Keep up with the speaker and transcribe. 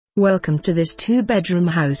Welcome to this 2-bedroom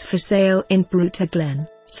house for sale in Protea Glen,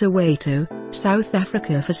 Soweto, South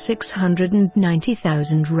Africa for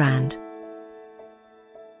R690,000.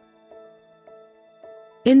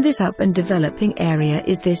 In this up and developing area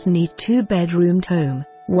is this neat 2-bedroomed home,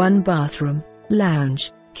 1 bathroom,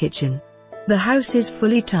 lounge, kitchen. The house is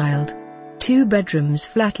fully tiled. 2 bedrooms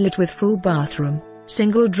flatlet with full bathroom,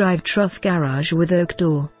 single drive trough garage with oak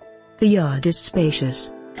door. The yard is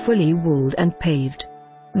spacious, fully walled and paved.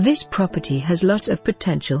 This property has lots of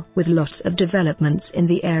potential with lots of developments in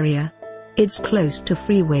the area. It's close to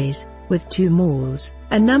freeways, with 2 malls,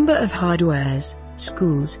 a number of hardwares,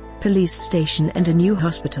 schools, police station and a new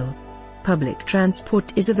hospital. Public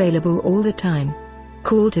transport is available all the time.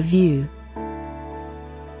 Call to view.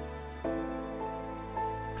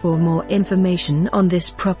 For more information on this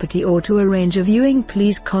property or to arrange a viewing,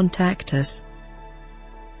 please contact us.